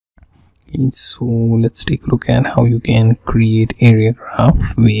So let's take a look at how you can create area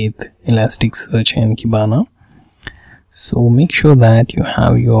graph with Elasticsearch and Kibana. So make sure that you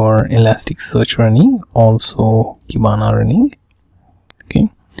have your Elasticsearch running, also Kibana running. Okay,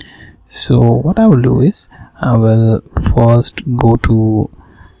 so what I will do is I will first go to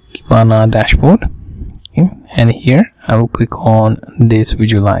Kibana dashboard. Okay, and here I will click on this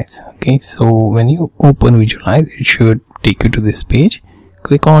visualize. Okay, so when you open visualize, it should take you to this page.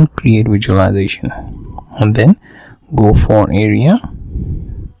 Click on create visualization and then go for area,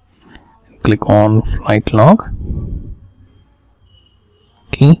 click on flight log.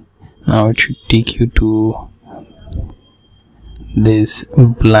 Okay, now it should take you to this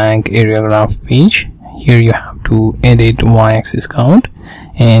blank area graph page. Here you have to edit y-axis count,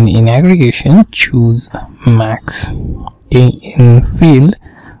 and in aggregation choose max. Okay, in field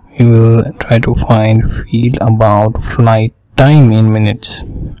we will try to find field about flight time in minutes.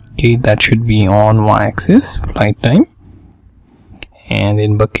 Okay, that should be on y-axis, flight time, and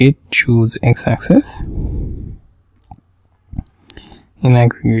in bucket choose x-axis. In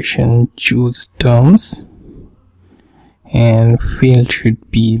aggregation choose terms, and field should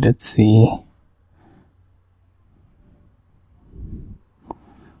be, let's see,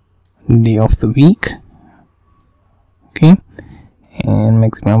 day of the week. Okay, and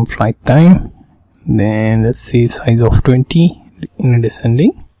maximum flight time, then let's say size of 20 in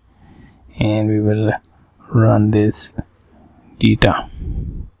descending, and we will run this data,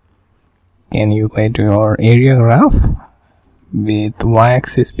 and you get your area graph with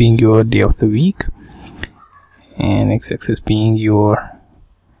y-axis being your day of the week and x-axis being your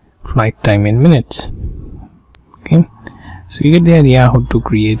flight time in minutes. Okay, so you get the idea how to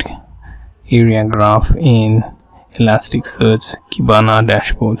create area graph in Elasticsearch Kibana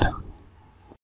dashboard.